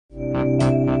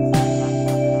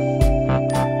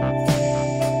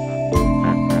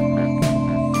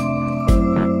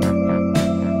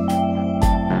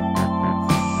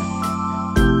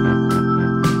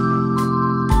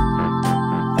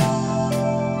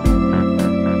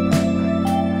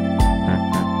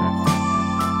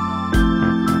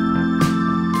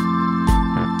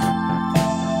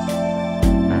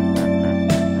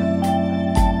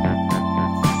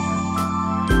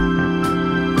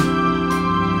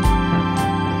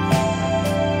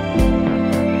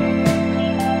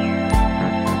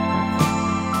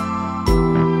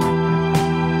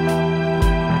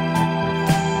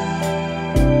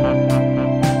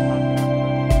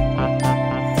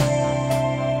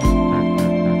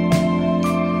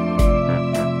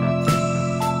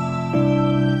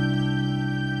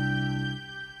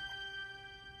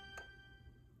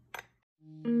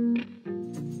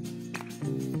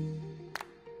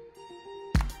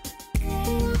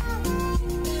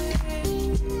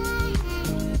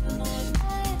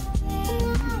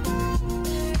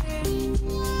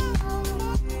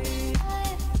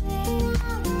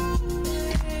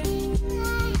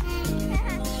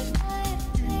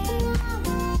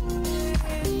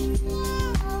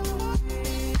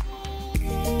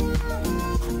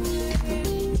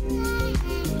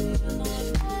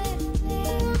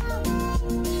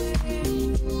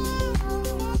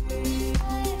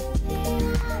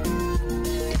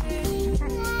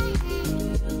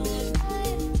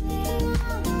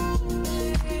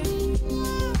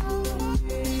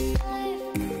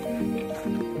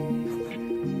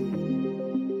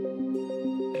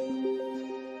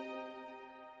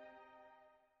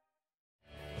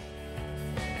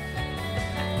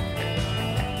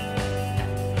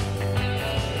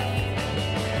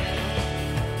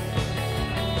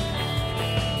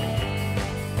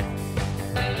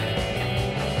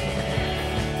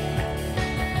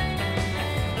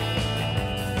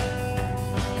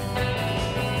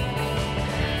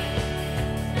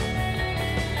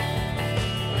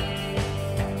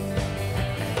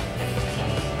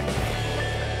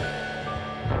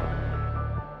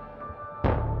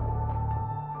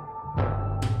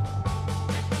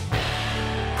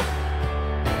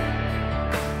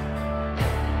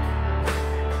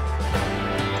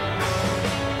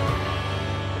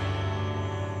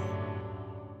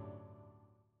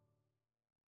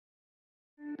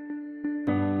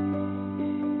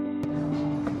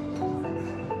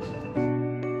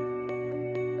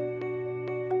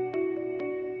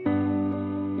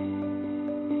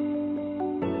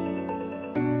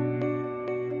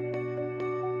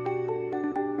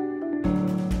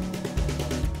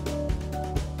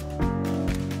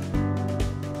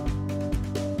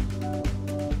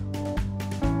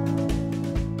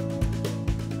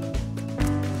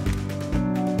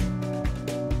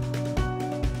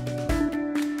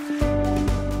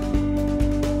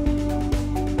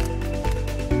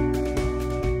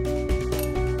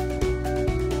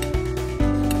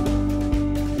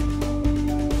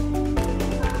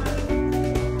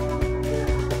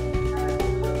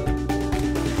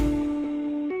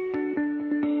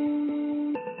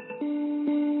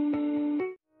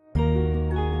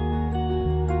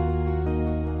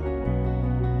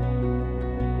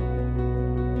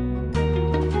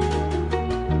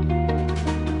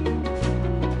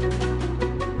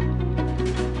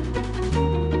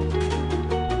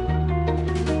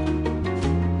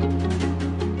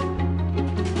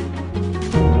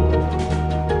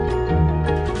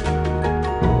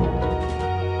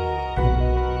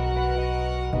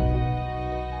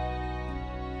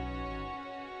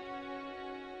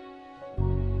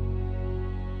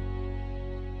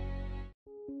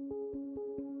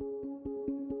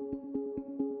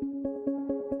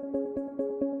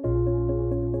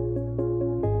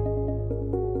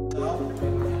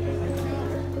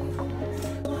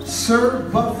Serve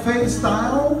buffet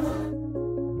style.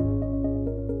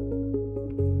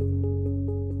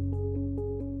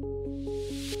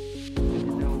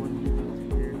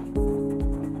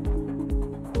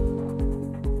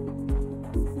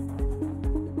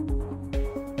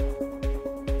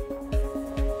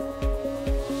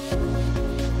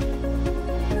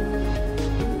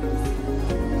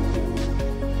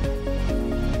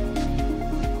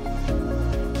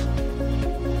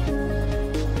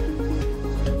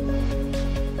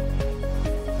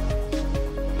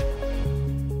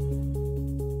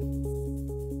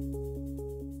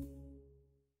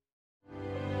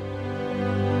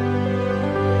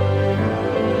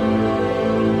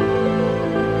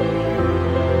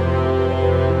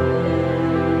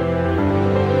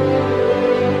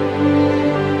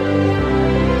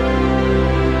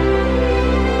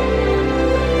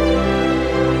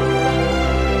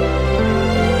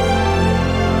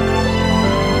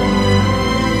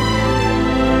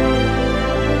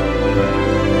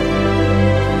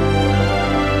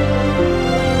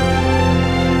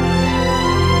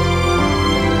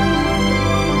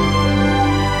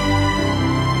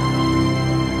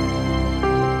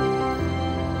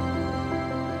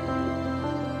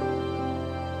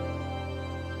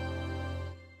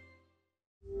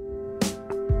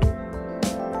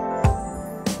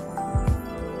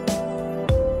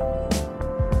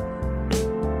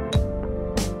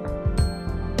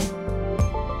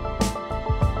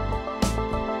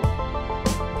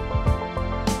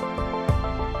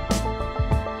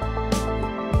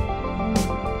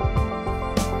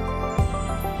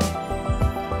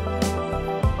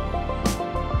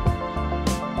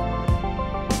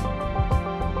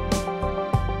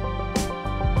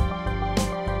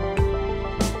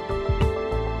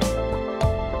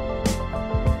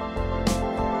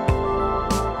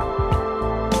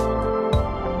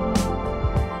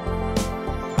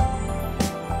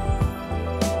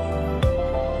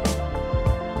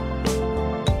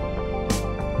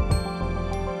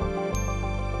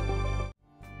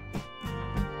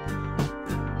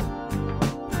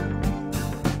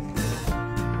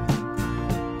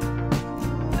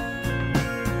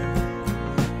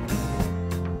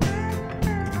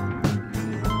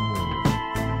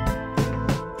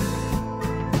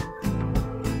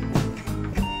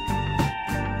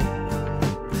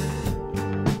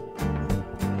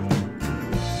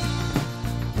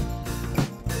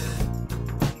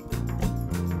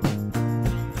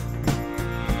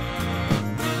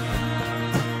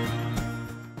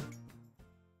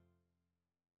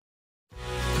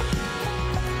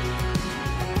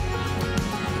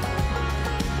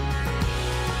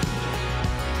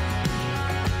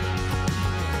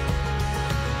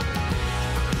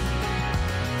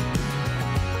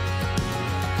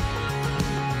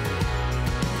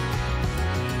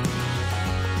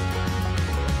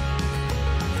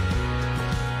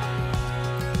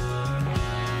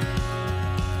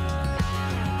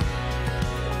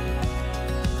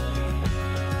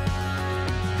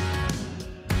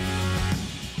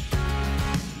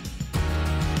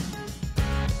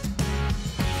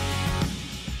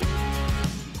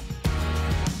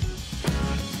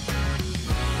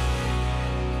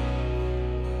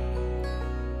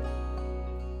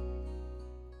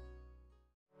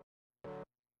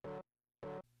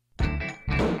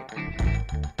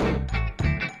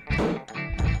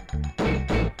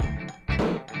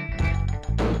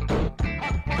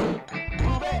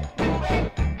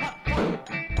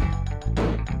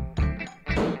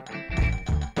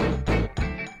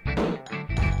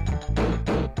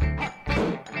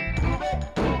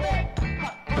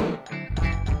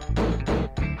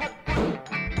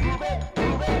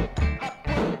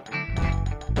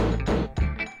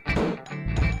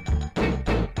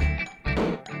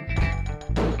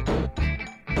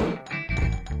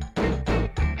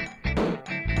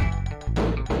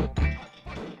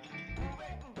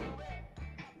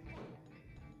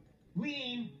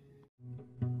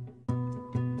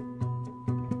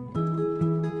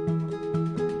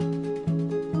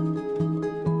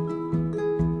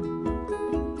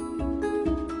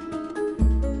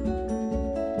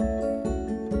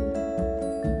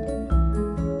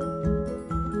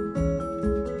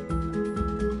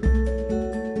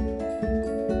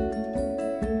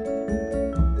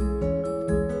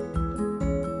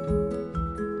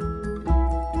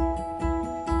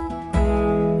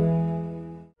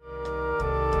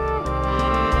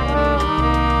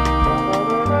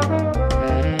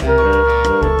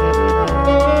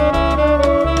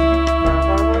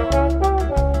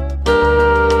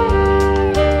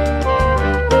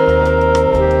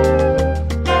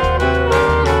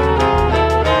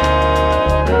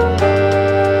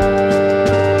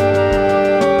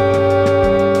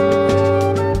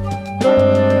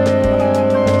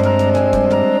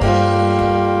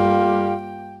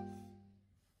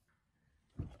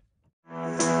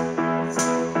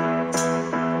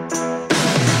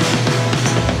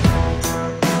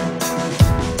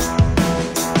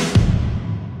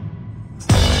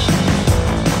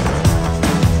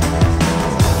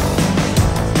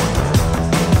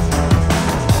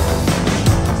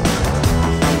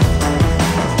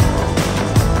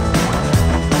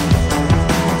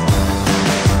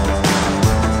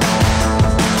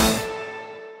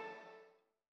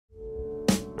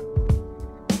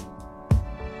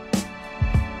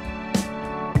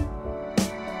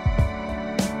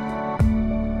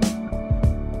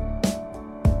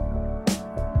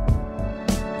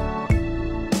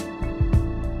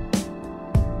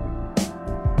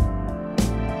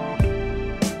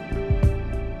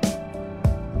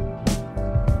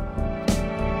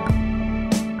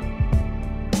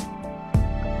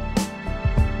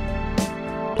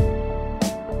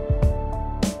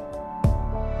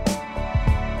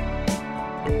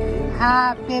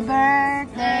 Happy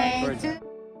birthday to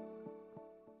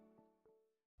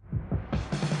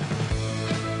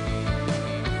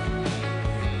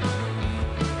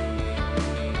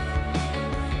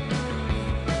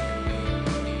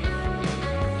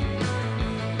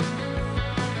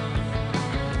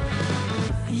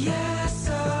Yes,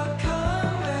 I'll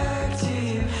come back to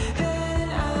you. Then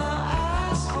I'll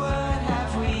ask, what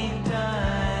have we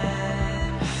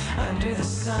done under the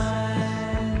sun?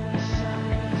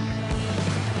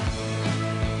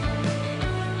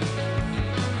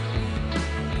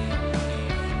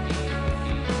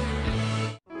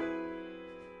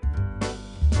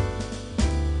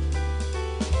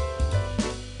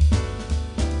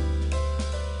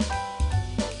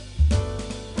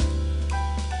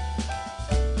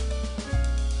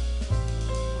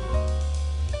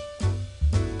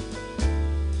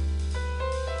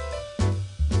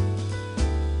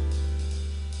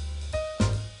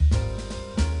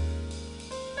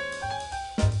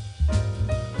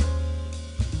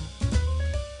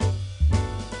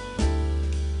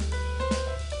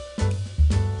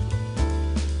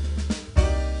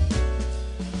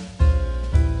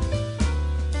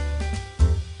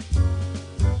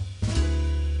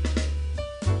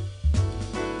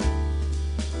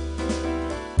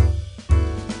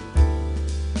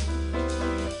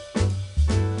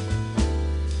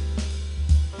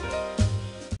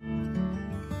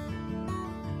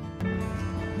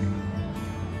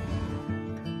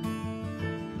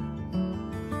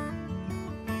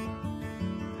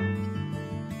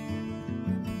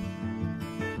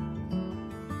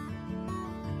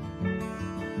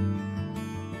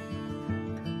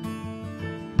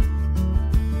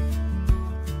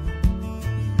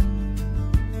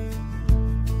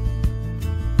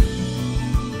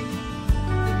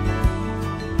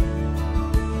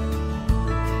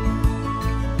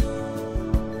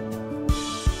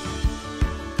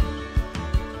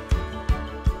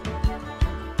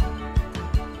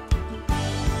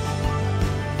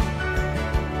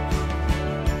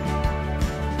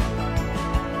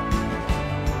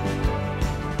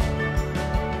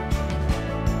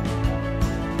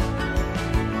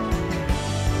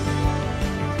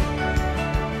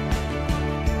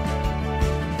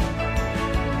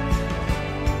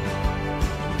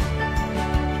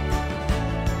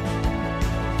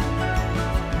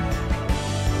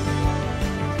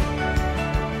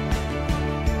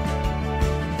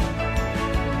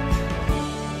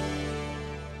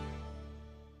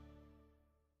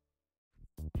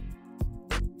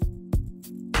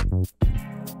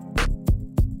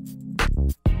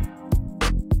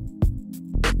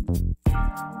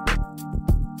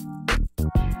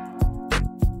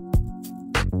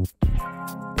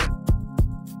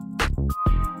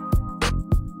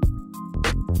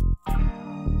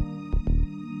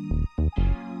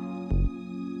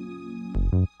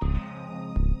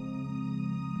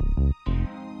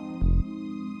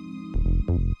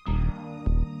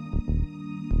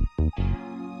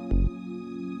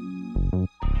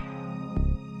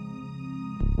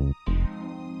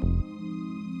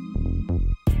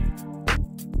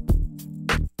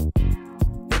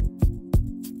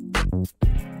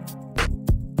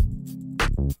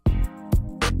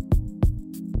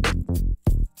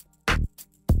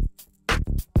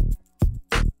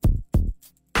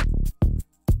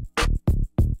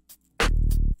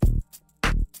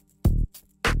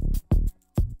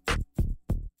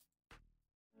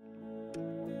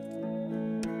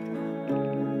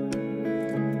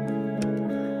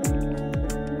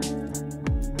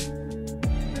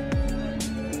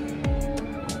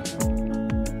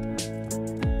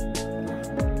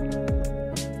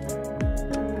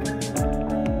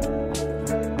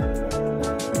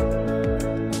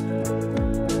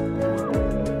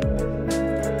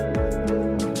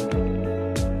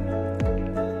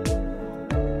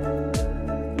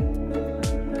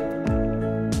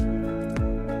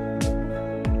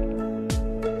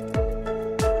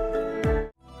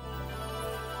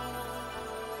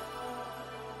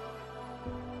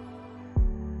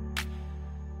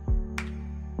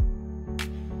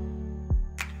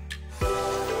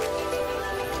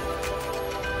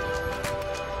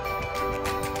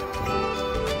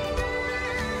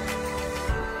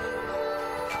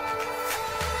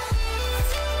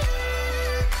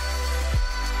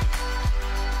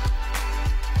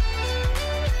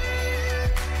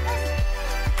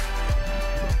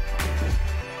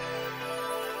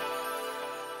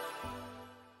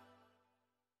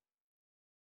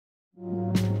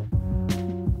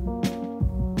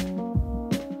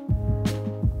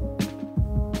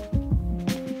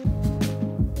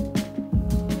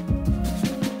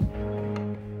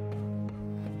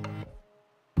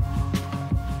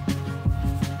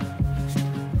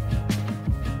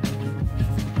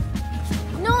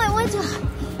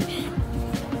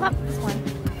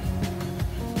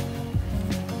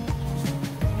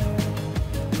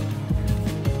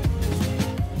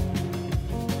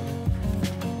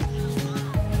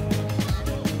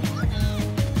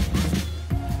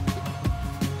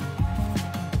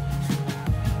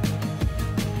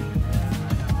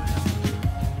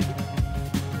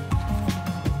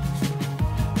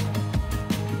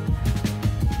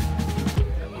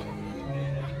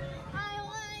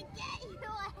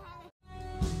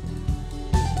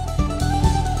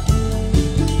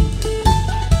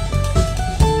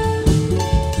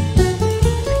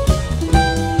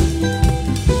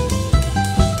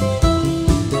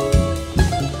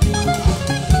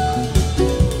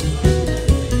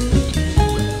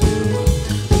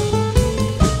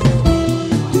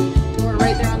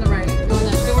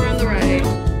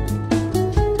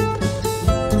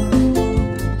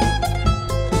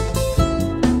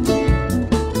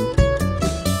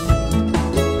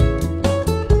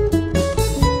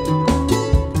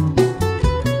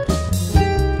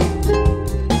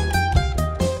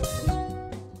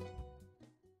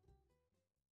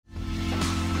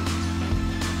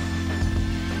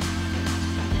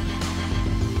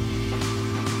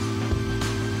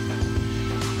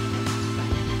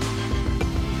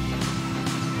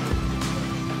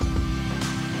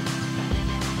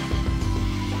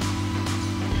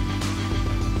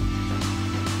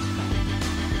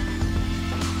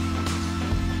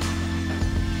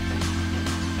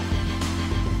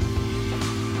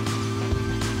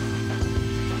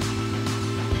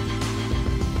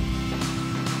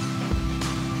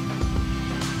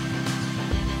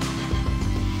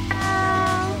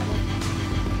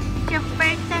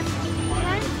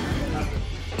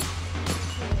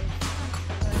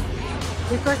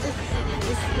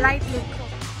 lightly cooked.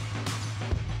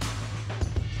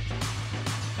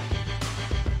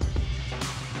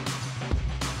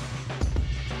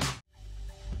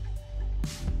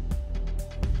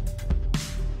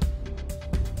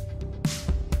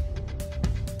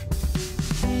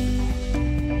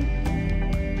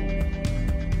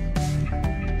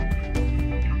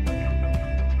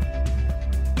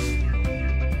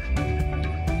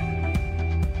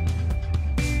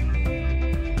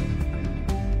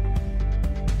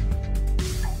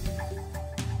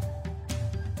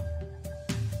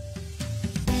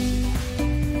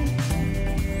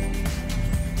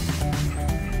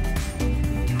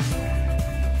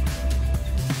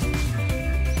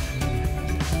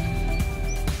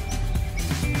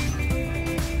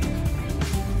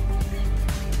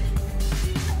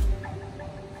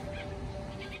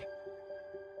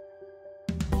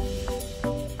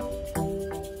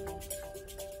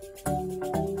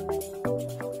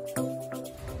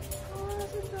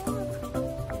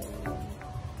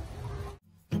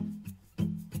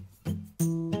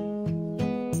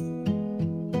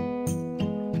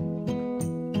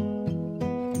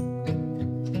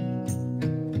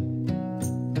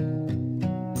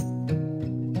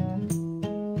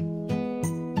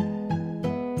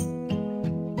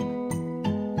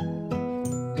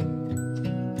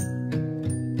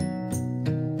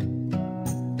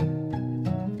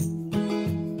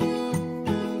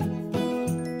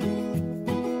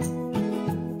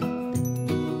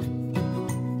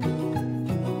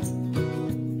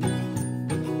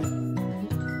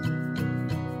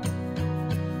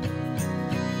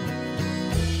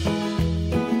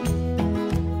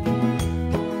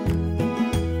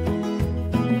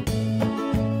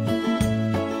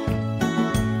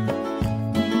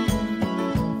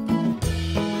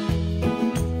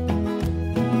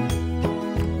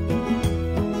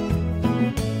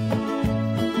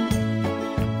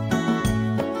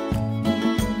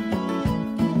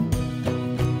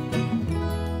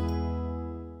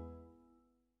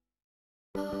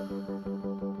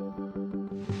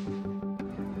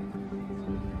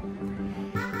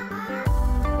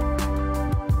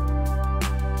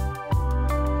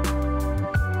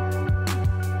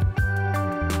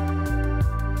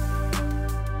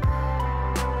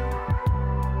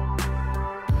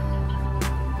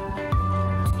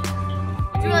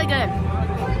 Really good.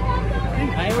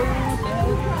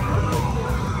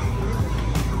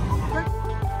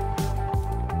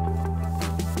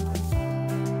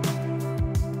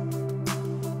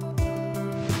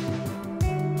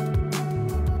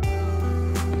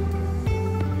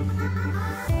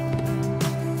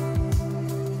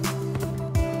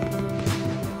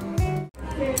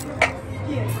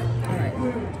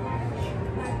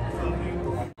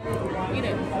 Eat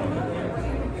it.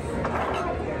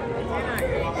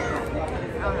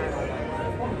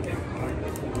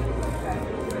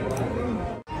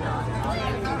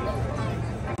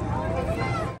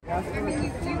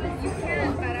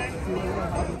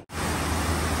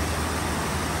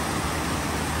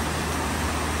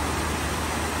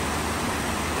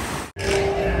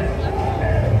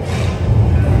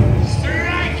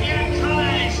 Strike your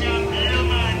claws, you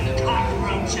bloomin'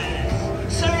 cockroaches!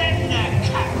 Surrender,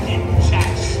 Captain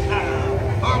Jack Sparrow,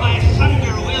 or by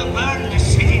thunder we'll burn the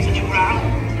city to the ground!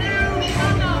 No,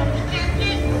 shut up,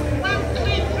 Captain! We'll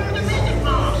clean through the music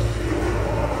box!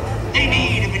 They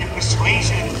need a bit of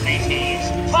persuasion, mateys.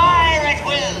 Fire at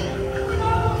will!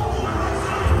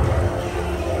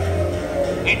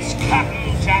 It's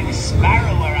Captain Jack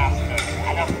Sparrow we're after,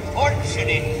 and a fortune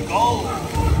in gold!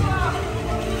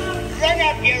 Run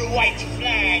up your white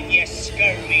flag, you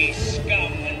scurvy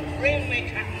scum, and bring me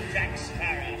Captain Jack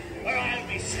Sparrow, or I'll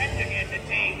be sending you to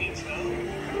Davy Joe.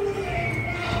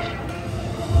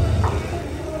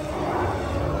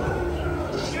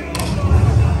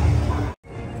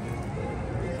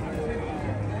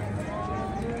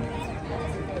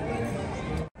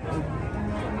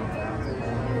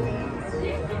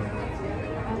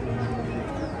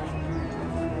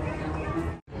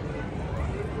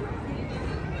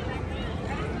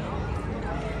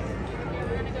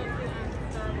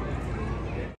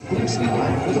 It's the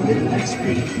life of the midnight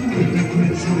street. When the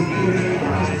prince will hear,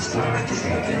 I start to shake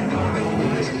and run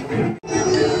away.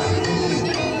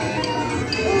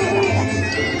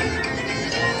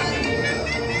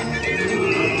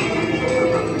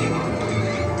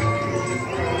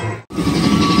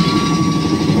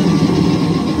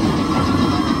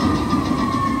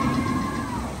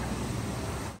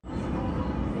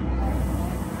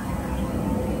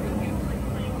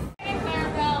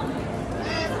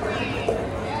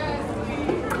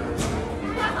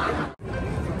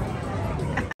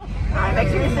 Make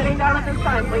sure you're sitting down at this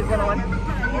time, please, little one.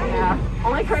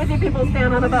 Only crazy people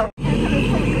stand on a boat.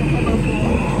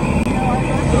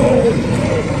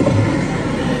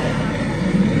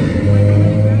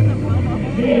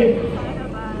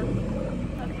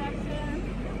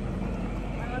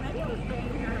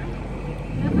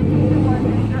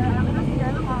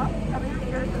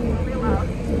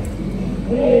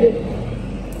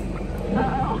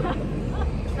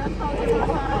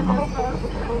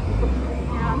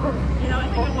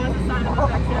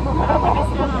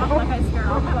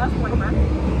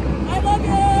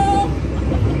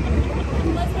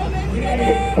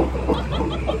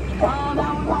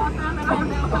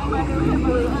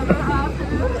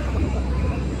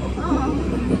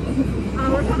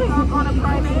 On a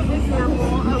private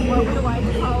example of what we like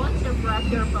to call a shipwreck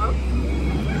here, folks.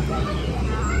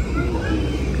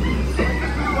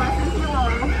 Lessons you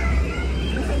learn.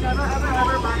 You should never,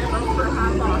 ever buy a boat for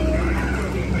half off.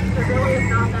 It really is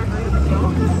not that great of a deal.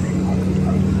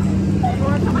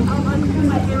 We're coming home on two of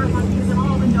my favorite monkeys in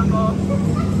all the jungle.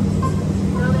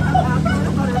 You know, they have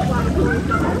absolute butterflies to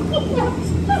each other.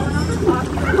 We're on the top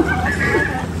here.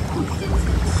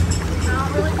 Not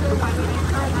really sure why we didn't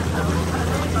try that though.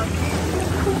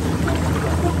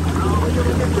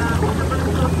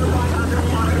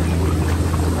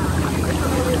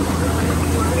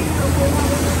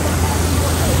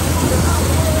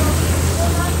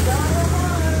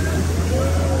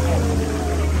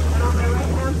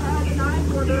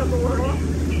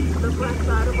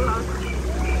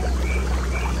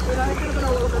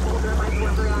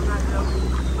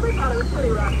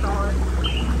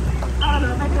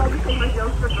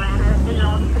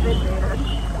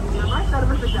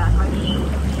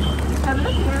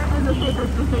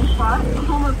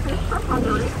 Home of fish from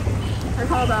Hungary. They're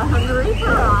called Hungary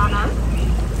piranhas.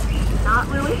 Not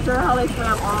really sure how they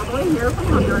swam all the way here from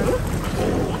Hungary.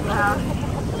 Yeah.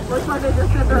 Looks like they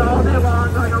just sit there all day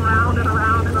long going around and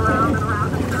around and around and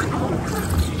around in circles.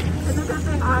 It's a good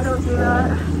thing I don't do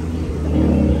that.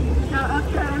 Now up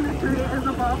here in the tree is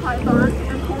a ball python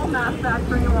and cool mass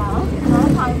factory wall. Ball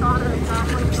python is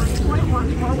exactly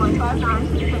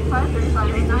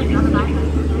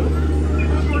 3.141596535897993.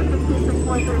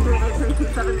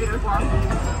 466.33837 meters long.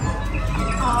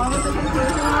 With the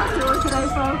conclusion of our tour today,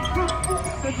 folks,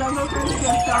 the jungle cruise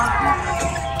just got.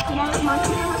 You know, there's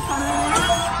monkey in the center there.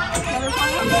 There's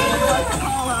one of them we like to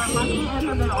call a monkey in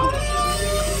the middle.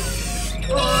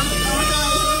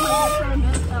 Also,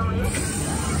 Miss Ellie.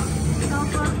 So,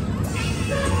 folks,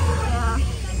 yeah.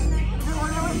 The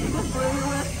one that we just blew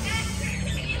with,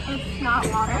 it's not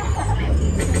water.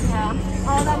 Yeah.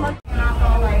 All that monkey.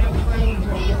 All right, explain.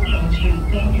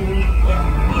 Thank you.